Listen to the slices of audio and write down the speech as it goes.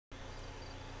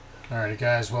Alrighty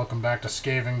guys, welcome back to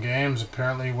SkavaenGames.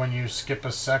 Apparently when you skip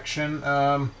a section,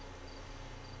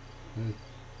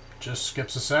 just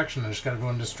skips a section. I just gotta go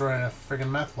and destroy a friggin'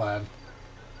 meth lab.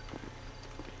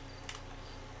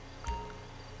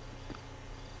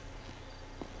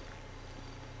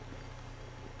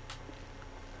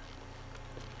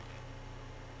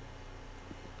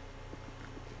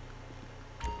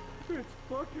 It's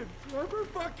fucking Trevor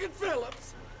fucking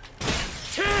Phillips.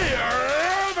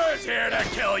 Whoever's here to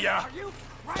kill ya! Are you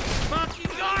crazy?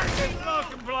 Fucking guard this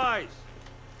fucking place!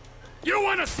 You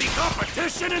wanna see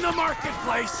competition in the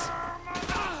marketplace?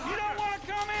 You don't want to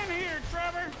come in here,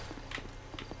 Trevor.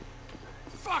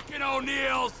 Fucking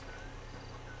O'Neills!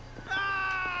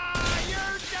 Ah,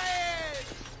 you're dead.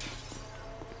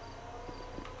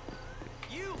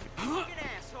 You fucking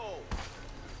asshole.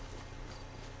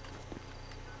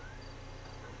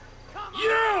 Come on.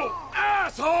 You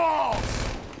assholes!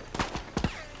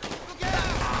 Get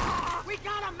out. We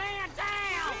got a man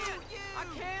down. I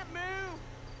can't move.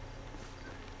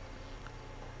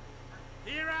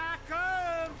 Here I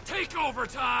come. Take over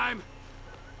time!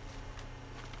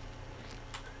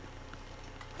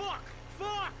 Fuck.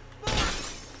 Fuck. Fuck.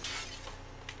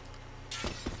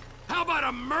 How about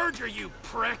a merger, you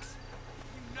pricks?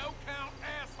 You no-count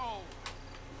asshole.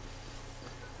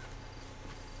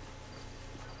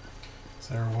 Is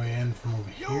there a way in from over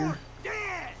You're here?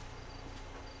 dead.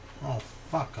 Oh,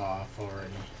 fuck off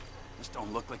already. This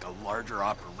don't look like a larger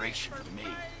operation to me.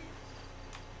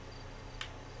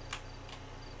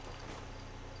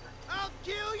 I'll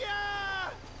kill ya.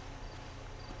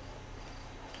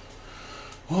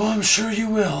 Oh, I'm sure you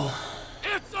will.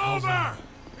 It's over!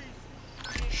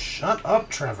 Shut up,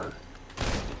 Trevor.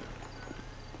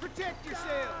 Protect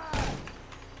yourself.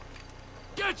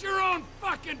 Get your own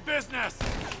fucking business!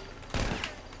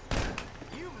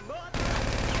 You mother.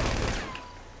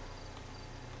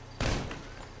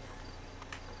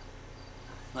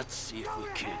 Let's see if we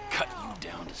can't cut you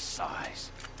down to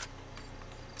size.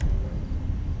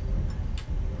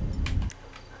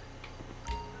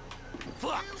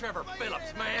 Fuck Trevor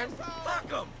Phillips, man!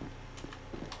 Fuck him!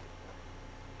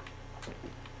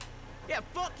 Yeah,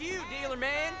 fuck you, dealer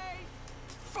man.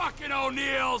 Fucking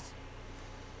O'Neills!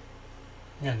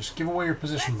 Yeah, just give away your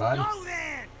position, bud. Go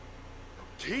then.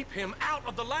 Keep him out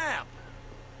of the lab!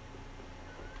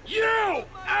 You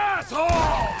assholes!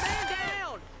 Man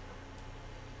down.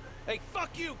 Hey,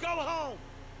 fuck you. Go home.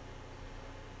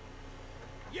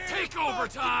 You're Take over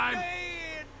time!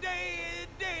 Dead, dead,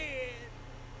 dead.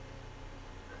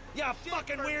 You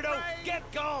fucking weirdo.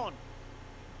 Get gone.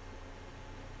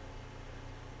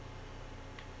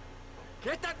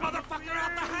 Get that motherfucker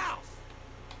out the house!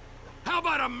 How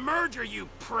about a merger, you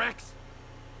pricks?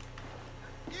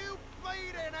 You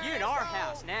bleeding You're in our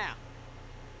house now.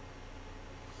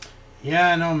 Yeah,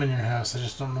 I know I'm in your house. I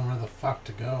just don't know where the fuck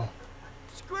to go.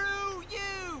 Screw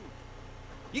you.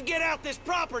 You get out this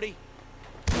property.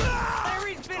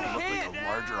 Larry's been Don't look hit. like a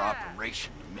larger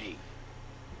operation to me.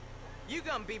 You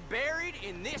gonna be buried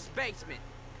in this basement.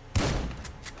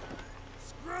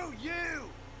 Screw you.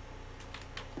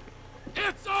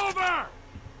 It's over!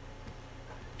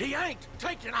 He ain't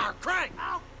taking our crank!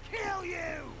 I'll kill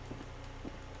you.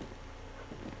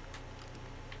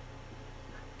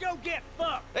 Go get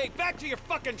fucked. Hey, back to your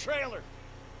fucking trailer.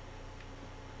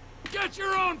 Get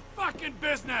your own fucking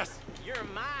business! You're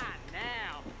mine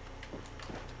now.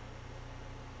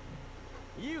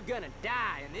 You gonna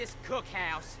die in this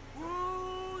cookhouse.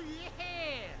 Ooh,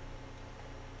 yeah.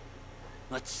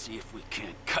 Let's see if we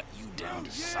can't cut you down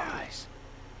to size.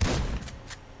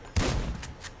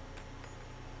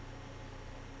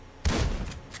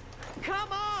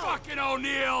 Come on. Fucking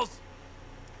O'Neills!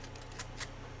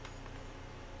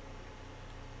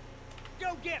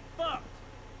 Go get fucked.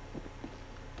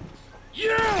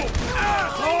 You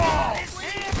assholes!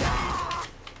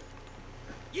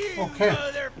 You Okay.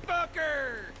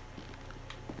 motherfucker.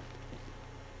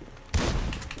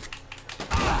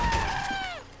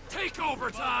 Take over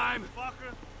time!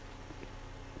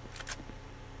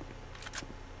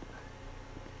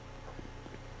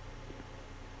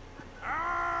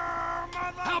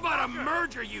 How about a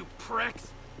merger, you pricks?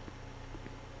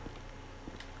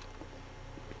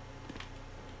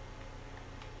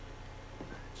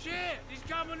 Shit, he's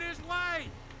coming this way.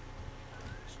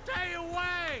 Stay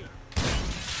away.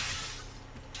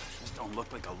 This don't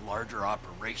look like a larger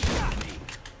operation to me.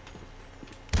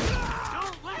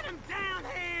 Don't let him down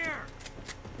here.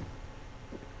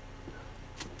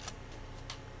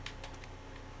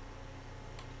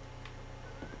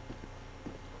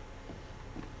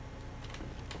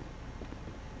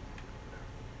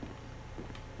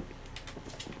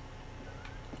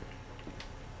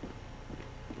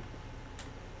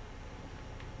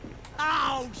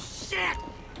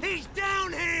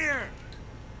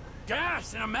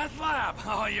 gas in a meth lab.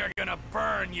 Oh, you're gonna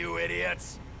burn, you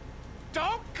idiots.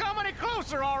 Don't come any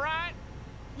closer, all right?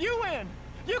 You win.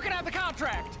 You can have the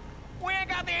contract. We ain't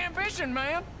got the ambition,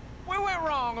 man. We went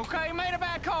wrong, okay? Made a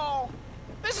bad call.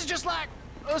 This is just like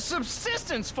a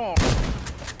subsistence farm.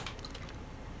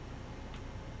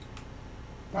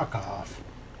 Fuck off.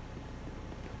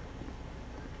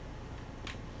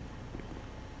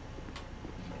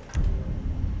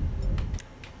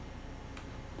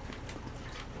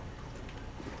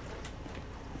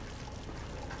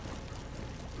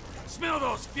 Smell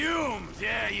those fumes.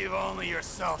 Yeah, you've only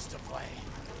yourselves to blame.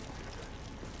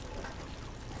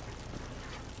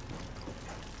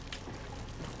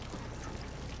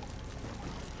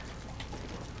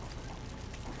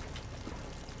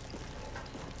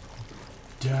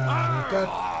 Da,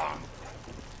 da,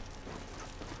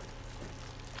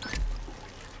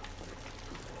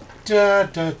 da,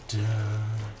 da, da.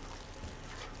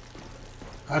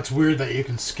 That's weird that you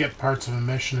can skip parts of a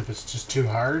mission if it's just too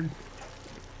hard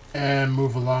and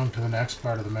move along to the next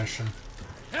part of the mission.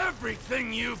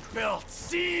 Everything you've built,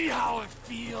 see how it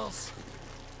feels?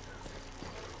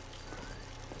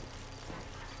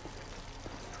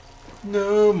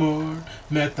 No more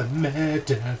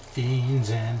methamphetamines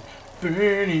and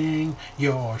burning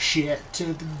your shit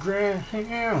to the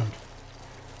ground.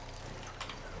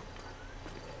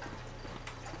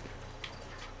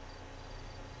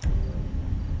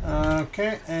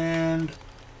 Okay, and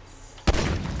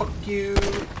fuck you,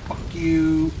 fuck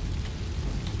you.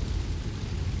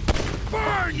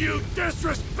 Burn, you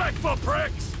disrespectful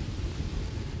pricks!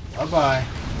 Bye-bye.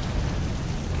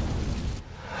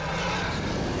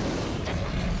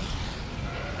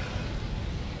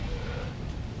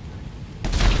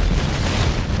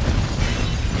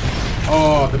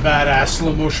 Oh, the badass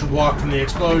slow motion walk from the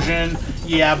explosion.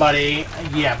 Yeah, buddy.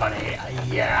 Yeah, buddy.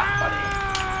 Yeah, buddy.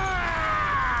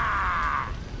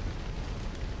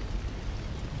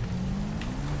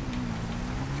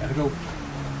 Gotta go.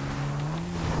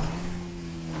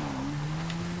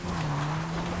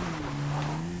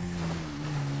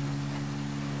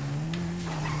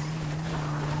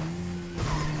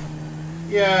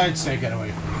 Yeah, I'd say get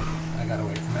away from it. I got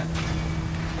away from it.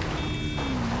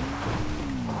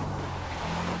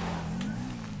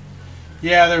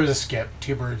 Yeah, there was a skip.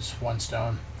 2 birds, 1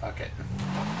 stone. Fuck it.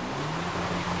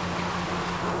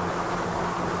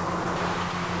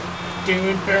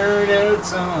 Doing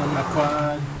burnouts on my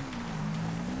quad.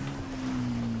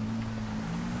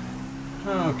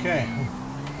 Okay.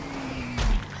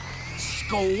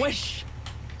 Squish.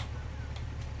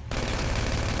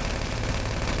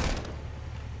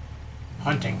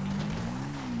 Hunting.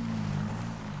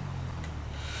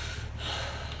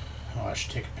 Oh, I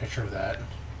should take a picture of that.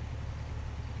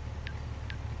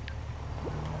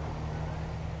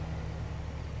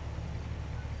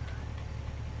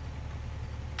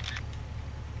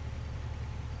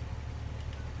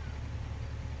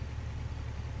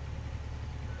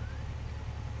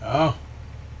 Oh.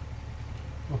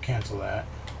 We'll cancel that.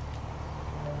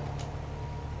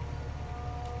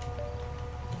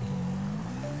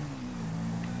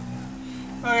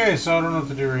 Okay, so I don't know what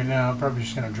to do right now. I'm probably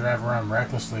just going to drive around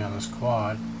recklessly on this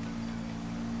quad.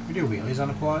 Can we do wheelies on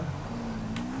a quad?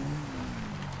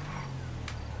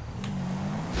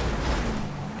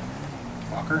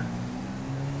 Walker?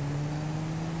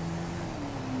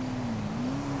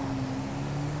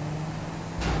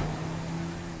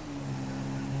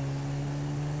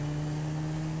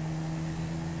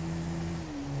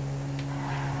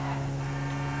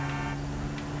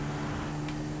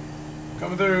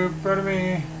 Coming through, proud of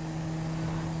me.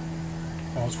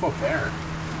 Oh, let's go up there.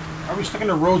 Why are we stuck in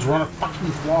the roads? We're on a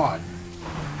fucking quad.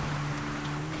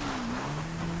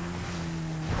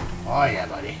 Oh yeah,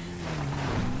 buddy.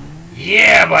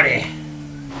 Yeah, buddy!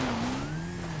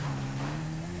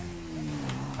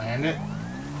 Land it.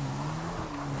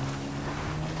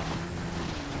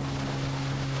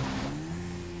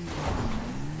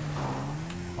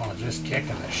 Oh, just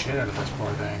kicking the shit out of this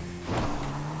poor thing.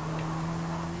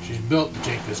 She's built to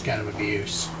take this kind of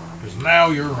abuse. Because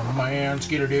now you're a man.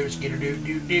 Skitterdo, skitterdo,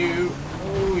 doo doo.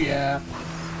 Oh yeah.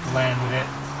 Landed it.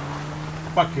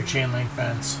 Fuck your chain link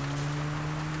fence.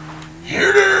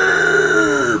 Here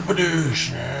there!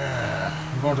 Badoosh!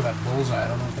 I'm going to that bullseye. I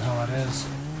don't know what the hell that is.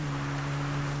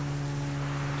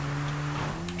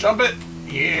 Jump it!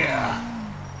 Yeah!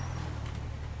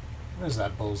 What is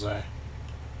that bullseye?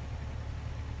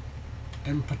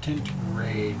 Impotent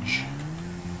rage.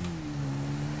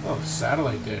 Oh,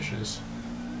 satellite dishes.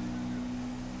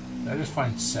 Did I just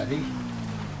find SETI?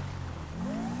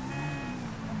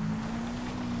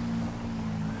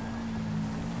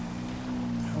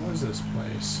 How is this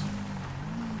place?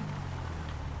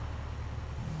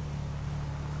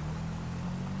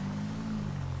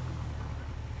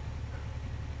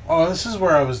 Oh, this is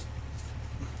where I was...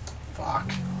 Fuck.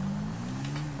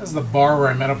 This is the bar where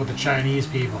I met up with the Chinese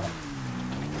people.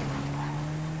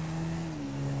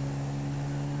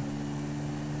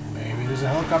 Maybe there's a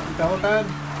helicopter helipad?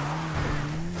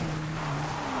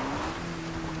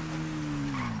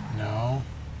 No.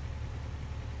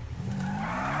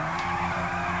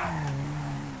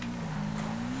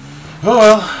 Oh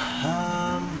well.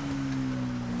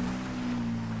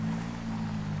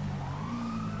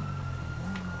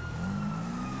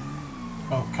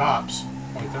 Oh, cops.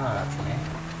 Wait, they're not after me.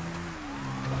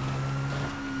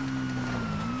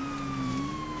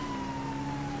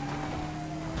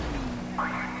 Are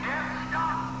you deaf?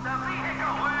 Stop the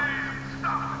vehicle! Please,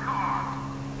 stop the car!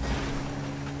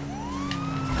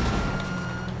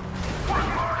 What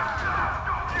part of stop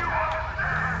don't you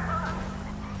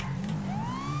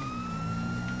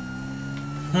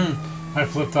understand? I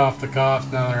flipped off the cops,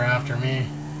 now they're after me.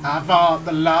 I fought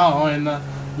the law and the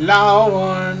law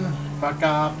won. Fuck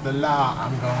off the law,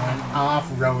 I'm going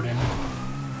off-roading.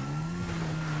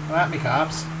 Come at me,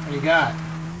 cops. What do you got?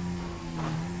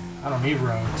 I don't need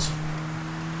roads.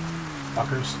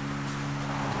 Fuckers.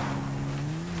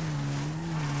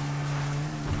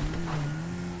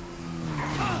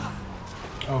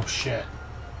 Oh, shit.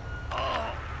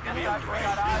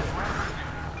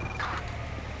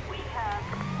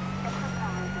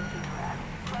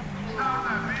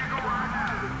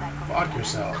 Fuck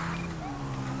yourself.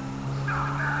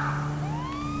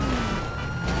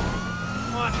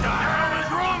 What the hell is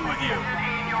wrong with you?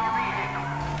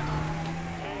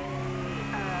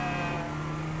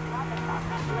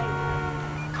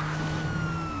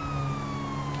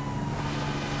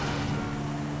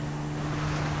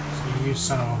 See you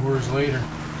son of a whores later.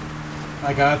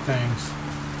 I got things.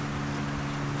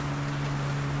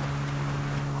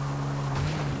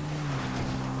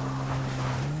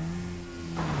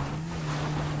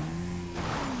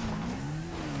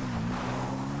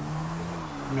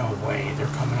 No way, they're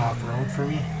coming off road for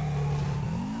me.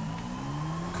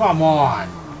 Come on.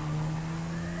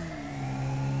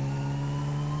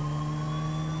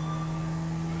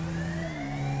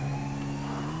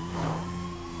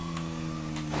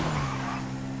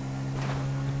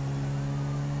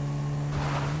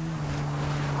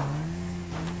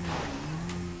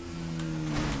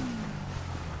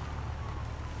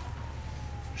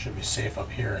 Should be safe up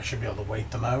here. I should be able to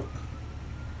wait them out.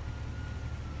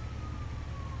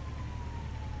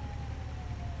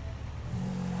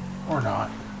 Or not.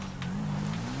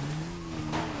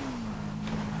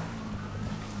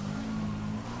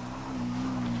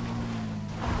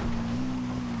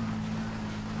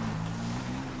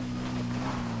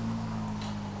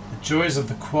 The joys of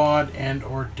the quad and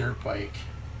or dirt bike.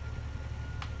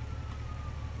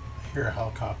 I hear a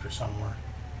helicopter somewhere.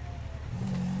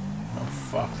 Oh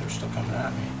fuck, they're still coming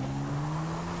at me.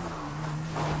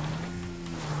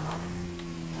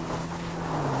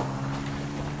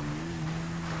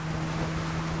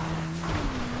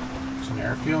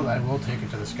 Airfield, I will take it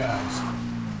to the skies.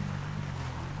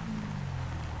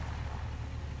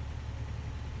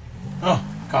 Oh,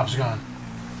 cops are gone.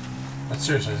 But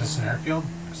seriously, is this an airfield?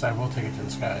 Because I will take it to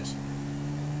the skies.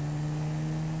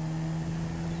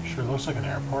 Sure looks like an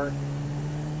airport.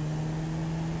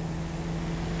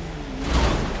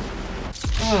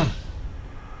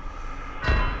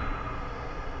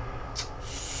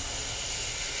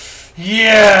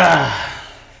 Yeah!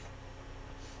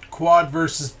 Quad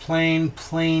versus plane.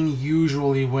 Plane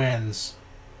usually wins.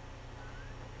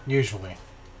 Usually.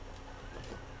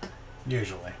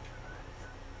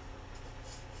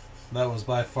 That was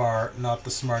by far not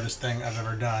the smartest thing I've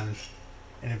ever done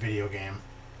in a video game.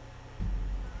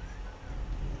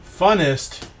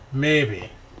 Funnest? Maybe.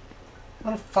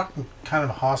 What a fucking kind of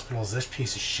hospital is this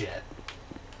piece of shit?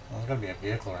 Well, there's gotta be a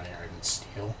vehicle around here I can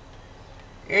steal.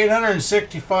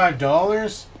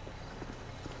 $865?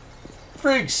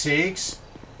 Frig's sakes.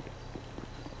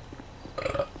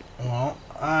 Well,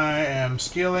 I am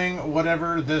stealing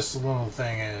whatever this little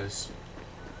thing is.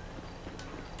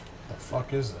 The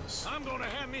fuck is this? I'm gonna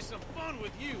have me some fun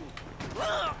with you.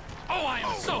 Oh, I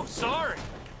am so sorry.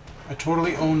 I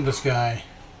totally owned this guy.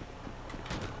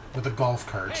 With a golf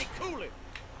cart. Hey, cool it.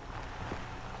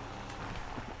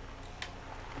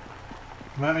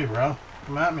 Come at me, bro.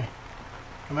 Come at me.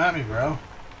 Come at me, bro.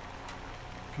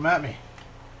 Come at me.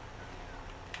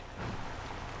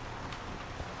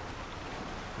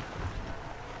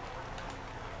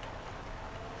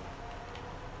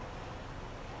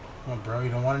 What, bro? You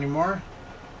don't want any more?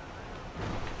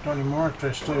 Don't any more after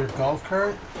I stole your golf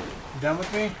cart? You done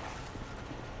with me?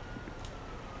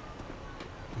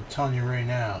 I'm telling you right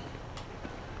now.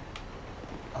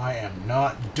 I am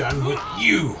not done with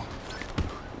you.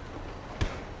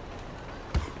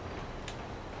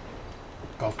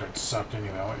 Golf cart sucked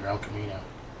anyway. I want your El Camino.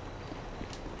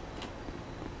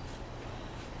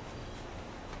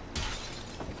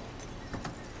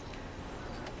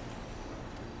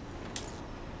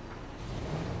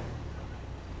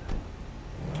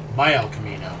 My El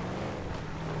Camino.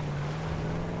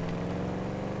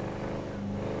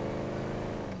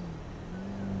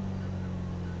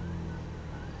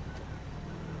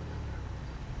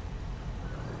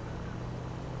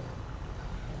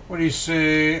 What do you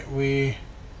say we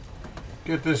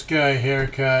get this guy a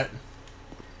haircut?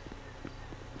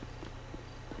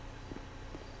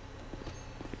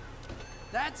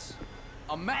 That's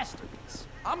a masterpiece.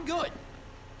 I'm good.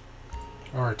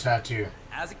 Or a tattoo?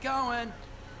 How's it going?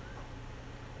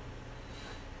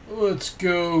 Let's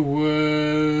go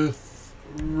with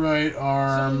right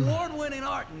arm. Some award-winning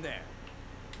art in there.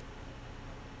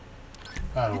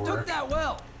 That'll You work. took that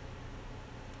well.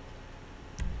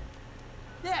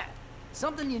 Yeah,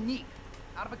 something unique,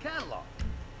 out of a catalog.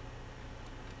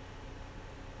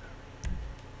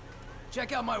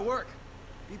 Check out my work.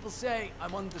 People say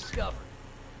I'm undiscovered.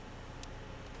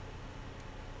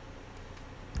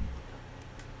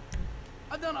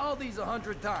 I've done all these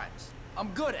 100 times.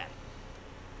 I'm good at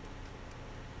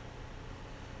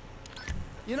it.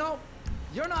 You know,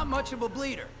 you're not much of a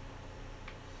bleeder.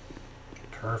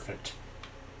 Perfect.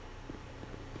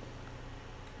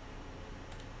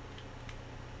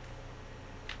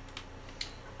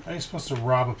 How are you supposed to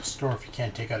rob a store if you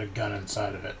can't take out a gun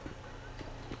inside of it?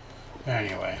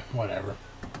 Anyway, whatever.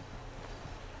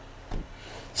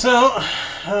 So,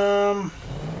 where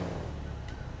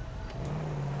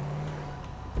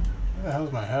the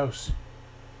hell's my house?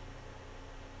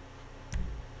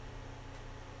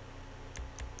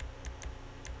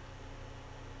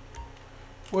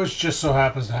 Which just so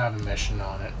happens to have a mission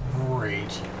on it.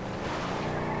 Great.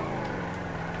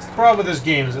 The problem with this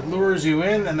game is it lures you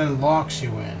in and then locks you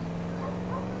in.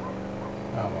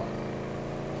 Oh well.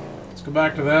 Let's go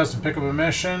back to this and pick up a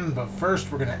mission, but first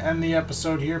we're going to end the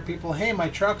episode here, people. Hey, my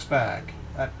truck's back.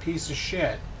 That piece of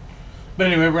shit. But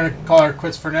anyway, we're going to call our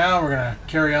quits for now. We're going to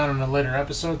carry on in a later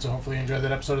episode, so hopefully you enjoyed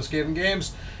that episode of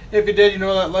SkavaenGames. If you did, you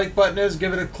know what that like button is.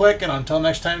 Give it a click, and until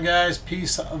next time, guys,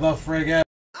 peace the frig out.